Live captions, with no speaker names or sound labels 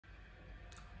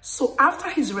So after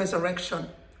his resurrection,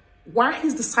 while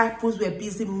his disciples were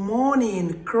busy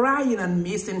mourning, crying, and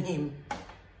missing him,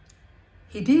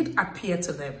 he did appear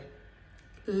to them,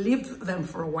 lived with them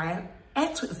for a while,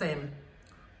 ate with them,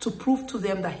 to prove to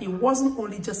them that he wasn't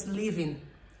only just living,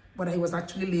 but he was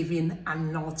actually living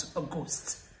and not a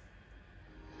ghost.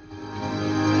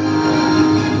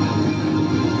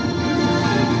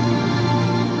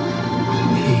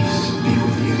 Peace be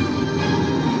with you.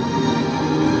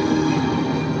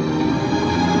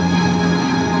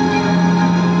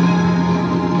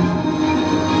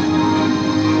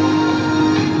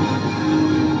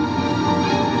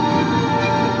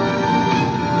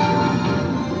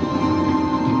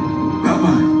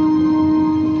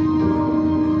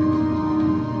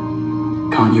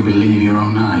 Can't you believe your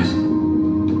own eyes?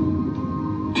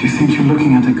 Do you think you're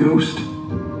looking at a ghost?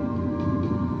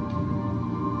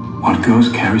 What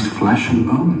ghost carries flesh and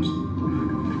bones?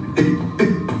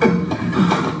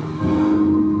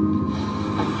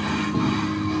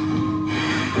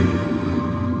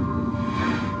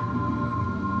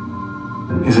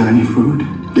 Is there any food?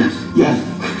 Yes.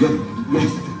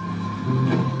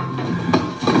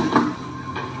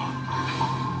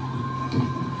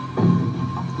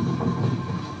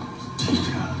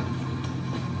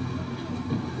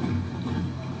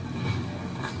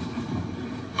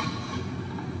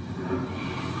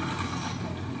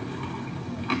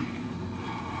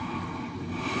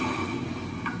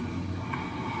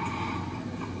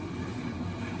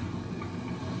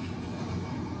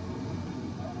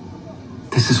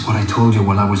 This is what I told you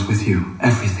while I was with you.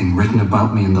 Everything written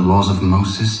about me in the laws of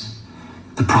Moses,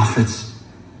 the prophets,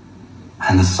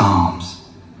 and the Psalms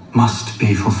must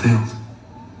be fulfilled.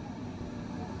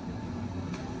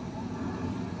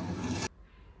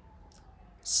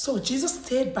 So Jesus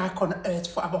stayed back on earth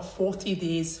for about 40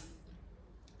 days,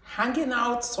 hanging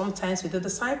out sometimes with the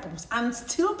disciples and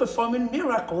still performing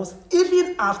miracles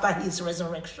even after his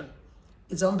resurrection.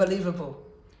 It's unbelievable.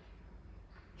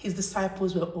 His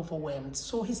disciples were overwhelmed.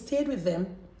 So he stayed with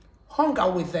them, hung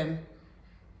out with them,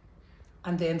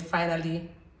 and then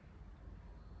finally,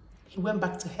 he went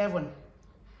back to heaven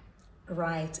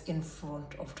right in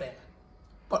front of them,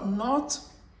 but not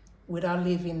without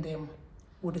leaving them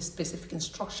with a specific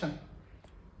instruction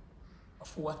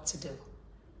of what to do.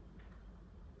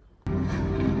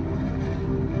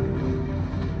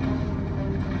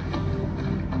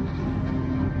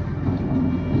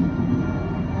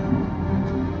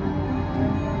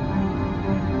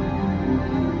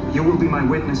 You will be my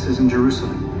witnesses in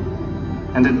Jerusalem,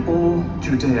 and in all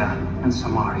Judea and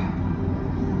Samaria,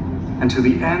 and to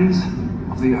the ends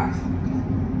of the earth.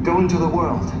 Go into the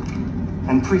world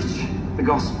and preach the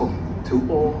gospel to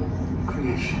all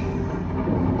creation.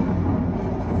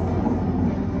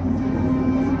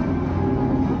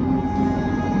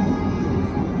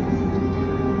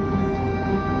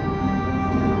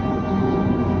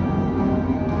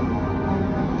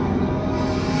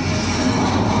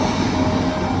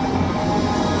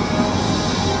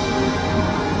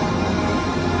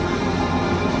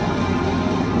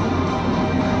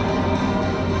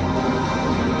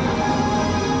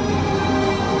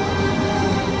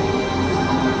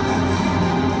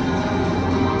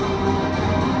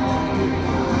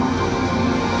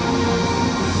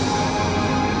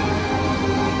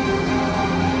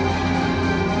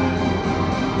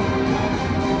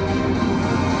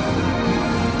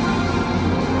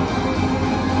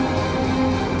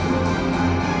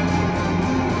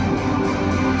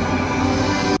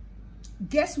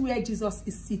 Guess where Jesus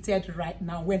is seated right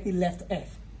now when he left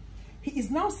earth? He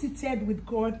is now seated with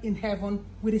God in heaven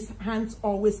with his hands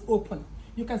always open.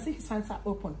 You can see his hands are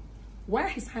open. Why are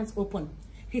his hands open?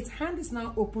 His hand is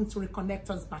now open to reconnect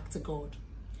us back to God.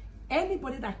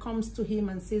 Anybody that comes to him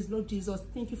and says, Lord Jesus,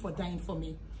 thank you for dying for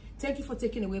me. Thank you for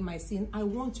taking away my sin. I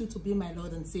want you to be my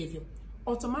Lord and Savior.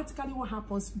 Automatically what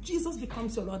happens? Jesus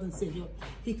becomes your Lord and Savior.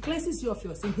 He cleanses you of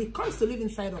your sin. He comes to live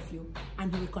inside of you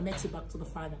and he reconnects you back to the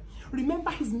Father. Remember,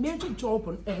 his major job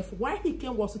on earth, why he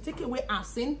came, was to take away our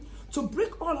sin, to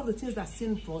break all of the things that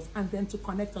sin was, and then to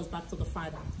connect us back to the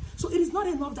Father. So it is not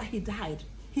enough that he died.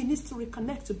 He needs to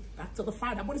reconnect back to the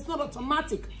Father, but it's not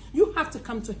automatic. You have to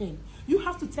come to him. You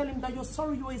have to tell him that you're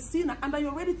sorry, you're a sinner, and that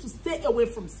you're ready to stay away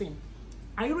from sin.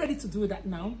 Are you ready to do that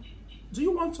now? Do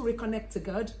you want to reconnect to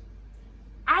God?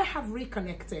 I have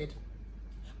reconnected.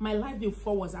 My life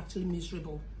before was actually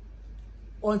miserable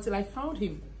until I found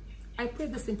him. I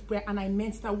prayed the simple prayer and I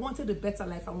meant that I wanted a better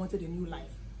life. I wanted a new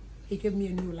life. He gave me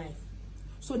a new life.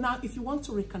 So now if you want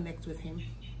to reconnect with him,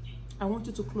 I want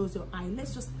you to close your eye.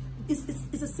 Let's just,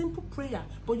 it's a simple prayer,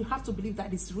 but you have to believe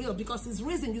that it's real because it's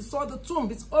risen. You saw the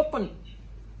tomb, it's open.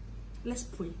 Let's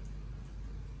pray.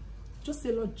 Just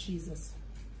say, Lord Jesus,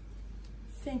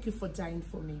 thank you for dying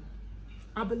for me.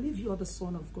 I believe you are the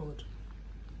Son of God.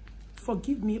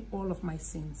 Forgive me all of my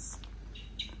sins.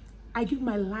 I give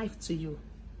my life to you.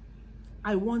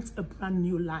 I want a brand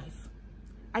new life.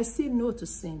 I say no to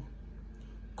sin.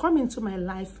 Come into my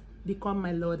life, become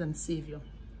my Lord and Savior.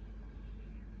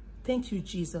 Thank you,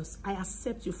 Jesus. I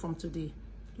accept you from today.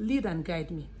 Lead and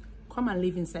guide me. Come and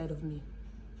live inside of me.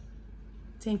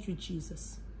 Thank you,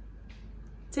 Jesus.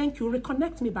 Thank you.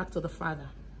 Reconnect me back to the Father.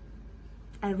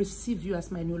 I receive you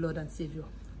as my new Lord and Savior.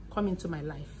 Come into my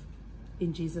life.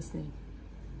 In Jesus' name.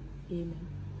 Amen.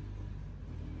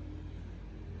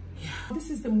 Yeah. This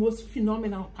is the most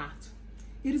phenomenal part.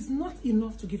 It is not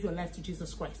enough to give your life to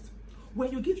Jesus Christ.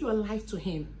 When you give your life to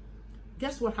him,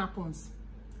 guess what happens?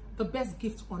 The best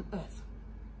gift on earth.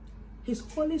 His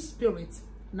Holy Spirit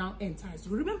now enters.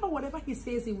 Remember, whatever he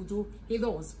says he will do, he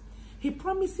does. He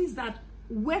promises that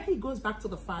when he goes back to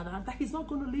the Father, that he's not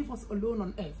going to leave us alone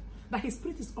on earth, that his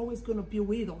Spirit is always going to be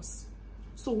with us.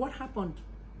 So what happened?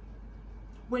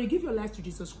 When you give your life to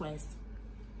Jesus Christ,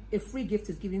 a free gift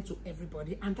is given to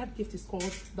everybody, and that gift is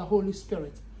called the Holy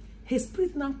Spirit. His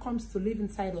Spirit now comes to live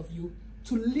inside of you,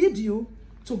 to lead you,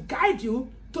 to guide you,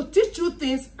 to teach you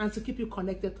things, and to keep you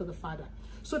connected to the Father.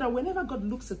 So that whenever God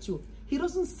looks at you, he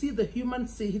doesn't see the human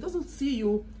see. He doesn't see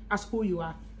you as who you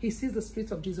are. He sees the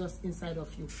Spirit of Jesus inside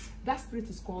of you. That Spirit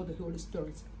is called the Holy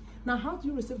Spirit. Now, how do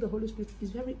you receive the Holy Spirit?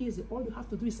 It's very easy. All you have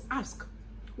to do is ask.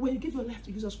 When you give your life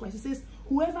to Jesus Christ, he says,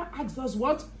 whoever asks does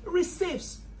what?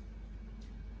 Receives.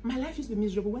 My life used to be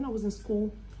miserable. When I was in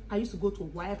school, I used to go to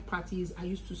wild parties. I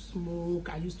used to smoke.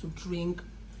 I used to drink.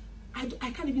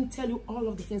 I can't even tell you all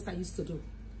of the things I used to do,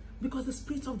 because the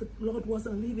Spirit of the Lord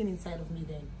wasn't living inside of me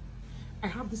then. I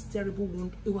have this terrible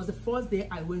wound. It was the first day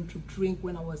I went to drink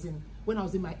when I was in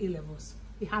my A-levels.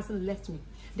 It hasn't left me.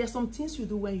 There's some things you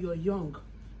do when you're young,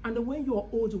 and then when you're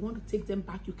old, you want to take them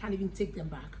back. You can't even take them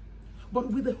back.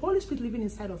 But with the Holy Spirit living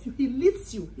inside of you, he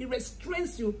leads you. He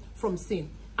restrains you from sin.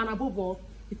 And above all,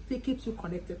 it keeps you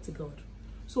connected to God.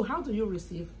 So how do you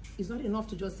receive? It's not enough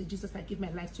to just say, Jesus, I give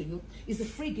my life to you. It's a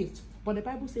free gift. But the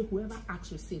Bible says whoever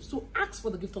asks receives. So ask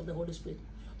for the gift of the Holy Spirit.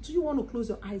 Do you want to close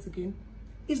your eyes again?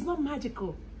 It's not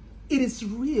magical. It is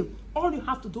real. All you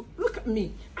have to do, look at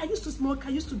me. I used to smoke. I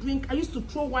used to drink. I used to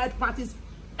throw wild parties.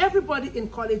 Everybody in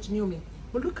college knew me.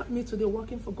 But look at me today,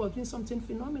 working for God, doing something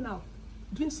phenomenal,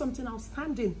 doing something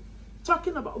outstanding,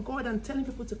 talking about God and telling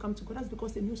people to come to God. That's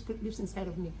because the new Spirit lives inside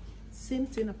of me. Same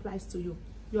thing applies to you.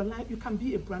 Your life, you can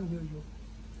be a brand new you.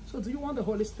 So do you want the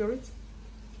Holy Spirit?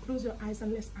 Close your eyes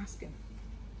and let's ask him.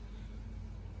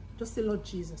 Just say, Lord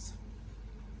Jesus,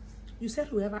 you said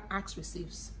whoever asks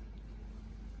receives.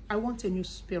 I want a new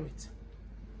spirit.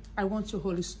 I want your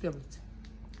Holy Spirit.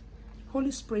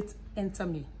 Holy Spirit, enter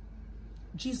me.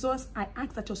 Jesus, I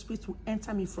ask that your Spirit will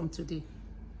enter me from today.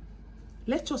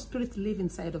 Let your Spirit live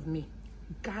inside of me.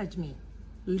 Guide me.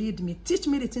 Lead me. Teach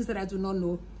me the things that I do not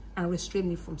know and restrain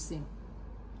me from sin.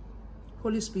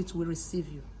 Holy Spirit will receive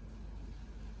you.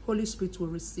 Holy Spirit will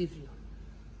receive you.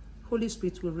 Holy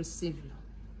Spirit will receive you.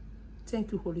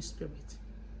 Thank you, Holy Spirit.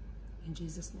 In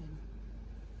Jesus' name.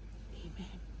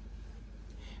 Amen.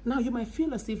 Now, you might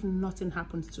feel as if nothing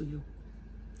happens to you.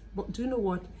 But do you know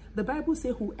what? The Bible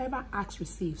says whoever asks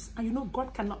receives. And you know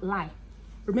God cannot lie.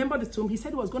 Remember the tomb? He said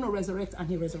he was going to resurrect, and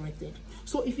he resurrected.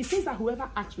 So if he says that whoever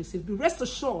asks receives, be rest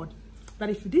assured that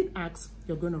if you did ask,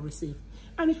 you're going to receive.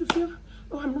 And if you feel,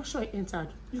 oh, I'm not sure I entered,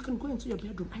 you can go into your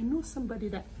bedroom. I know somebody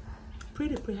that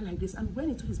prayed a prayer like this and went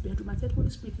into his bedroom and said, Holy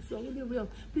Spirit, if you're really real,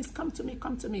 please come to me,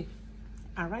 come to me.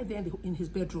 And right there in his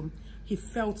bedroom, he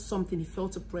felt something. He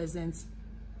felt a presence.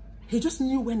 He just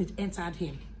knew when it entered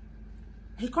him.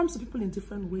 He comes to people in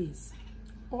different ways.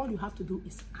 All you have to do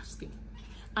is ask him.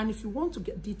 And if you want to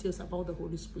get details about the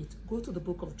Holy Spirit, go to the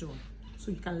book of John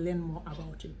so you can learn more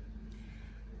about him.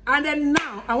 And then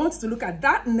now, I want you to look at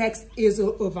that next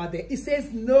easel over there. It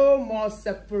says, no more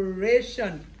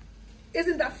separation.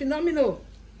 Isn't that phenomenal?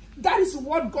 That is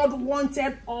what God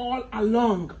wanted all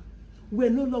along. We're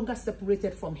no longer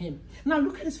separated from him. Now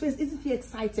look at his face. Isn't he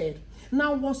excited?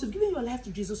 Now, once you've given your life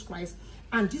to Jesus Christ,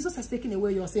 and Jesus has taken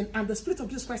away your sin, and the Spirit of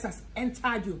Jesus Christ has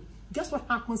entered you, guess what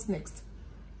happens next?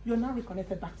 You're now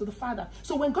reconnected back to the Father.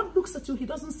 So when God looks at you, he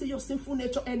doesn't see your sinful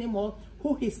nature anymore.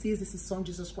 Who he sees is his Son,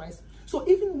 Jesus Christ. So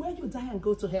even when you die and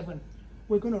go to heaven,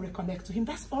 we're going to reconnect to him.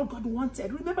 That's all God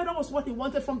wanted. Remember, that was what he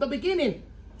wanted from the beginning.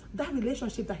 That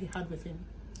relationship that he had with him.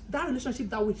 That relationship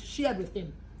that we shared with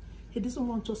him. He doesn't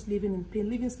want us living in pain,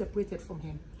 living separated from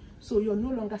him. So you're no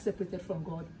longer separated from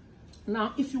God.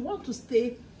 Now, if you want to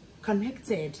stay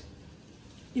connected,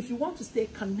 if you want to stay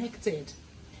connected,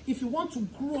 if you want to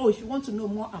grow, if you want to know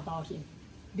more about him,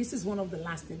 This is one of the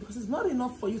last things, because it's not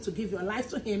enough for you to give your life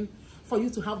to him, for you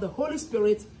to have the Holy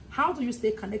Spirit. How do you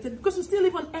stay connected? Because you still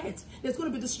live on earth. There's going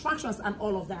to be distractions and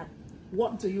all of that.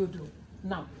 What do you do?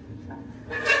 Now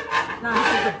this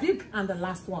is the big and the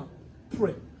last one.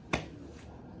 Pray.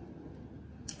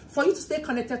 For you to stay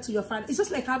connected to your Father, it's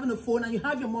just like having a phone and you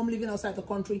have your mom living outside the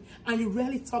country and you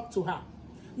rarely talk to her.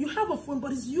 You have a phone,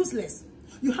 but it's useless.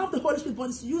 You have the Holy Spirit, but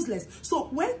it's useless. So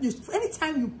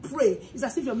anytime you pray, it's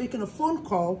as if you're making a phone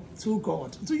call to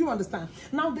God. Do you understand?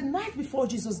 Now, the night before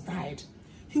Jesus died,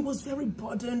 he was very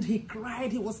burdened. He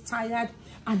cried. He was tired,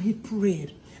 and he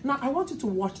prayed. Now, I want you to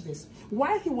watch this.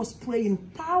 While he was praying,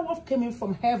 power came in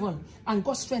from heaven, and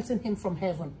God strengthened him from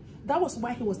heaven. That was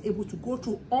why he was able to go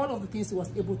through all of the things he was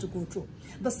able to go through.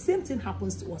 The same thing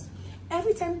happens to us.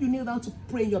 Every time you kneel down to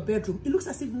pray in your bedroom, it looks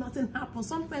as if nothing happens.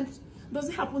 Sometimes, does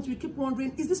it happen to you? Keep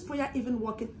wondering, is this prayer even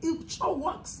working? It sure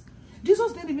works.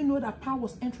 Jesus didn't even know that power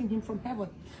was entering him from heaven.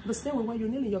 The same way when you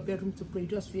kneel in your bedroom to pray, you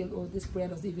just feel, oh, this prayer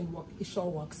doesn't even work. It sure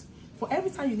works. For every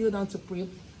time you kneel down to pray,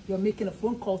 you're making a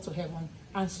phone call to heaven,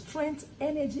 and strength,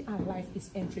 energy, and life is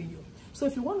entering you. So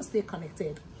if you want to stay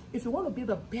connected, if you want to be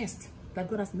the best that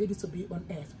God has made you to be on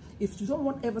earth, if you don't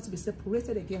want ever to be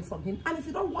separated again from him, and if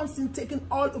you don't want sin taken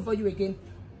all over you again,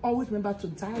 always remember to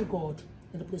dial God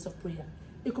in the place of prayer.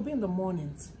 It could be in the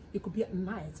mornings, it could be at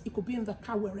night, it could be in the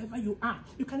car, wherever you are.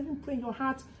 You can even pray in your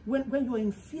heart when you're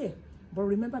in fear. But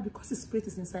remember, because his spirit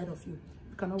is inside of you,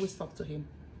 you can always talk to him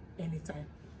anytime.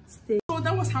 Stay. So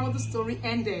that was how the story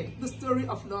ended, the story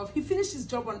of love. He finished his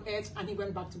job on earth and he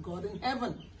went back to God in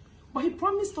heaven. But he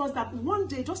promised us that one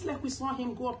day, just like we saw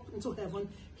him go up into heaven,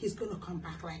 he's going to come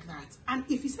back like that. And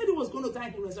if he said he was going to die,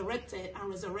 he resurrected and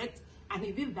resurrect, and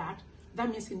he did that, that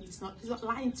means he's not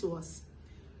lying to us.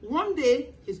 One day,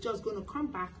 he's just going to come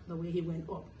back the way he went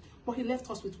up. But he left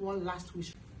us with one last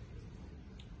wish.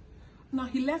 Now,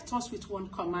 he left us with one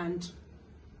command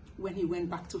when he went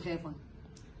back to heaven.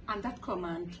 And that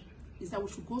command is that we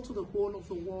should go to the whole of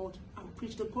the world and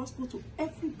preach the gospel to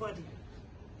everybody.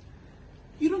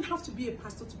 You don't have to be a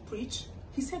pastor to preach.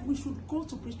 He said we should go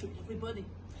to preach to everybody.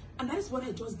 And that is what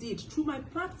I just did through my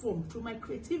platform, through my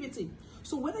creativity.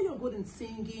 So whether you're good in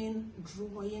singing,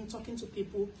 drawing, talking to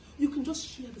people, you can just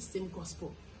share the same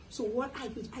gospel. So what I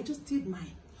did, I just did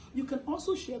mine. You can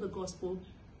also share the gospel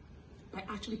by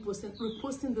actually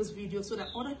reposting this video so that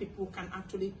other people can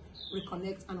actually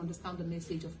reconnect and understand the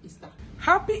message of Easter.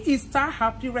 Happy Easter,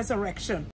 happy resurrection.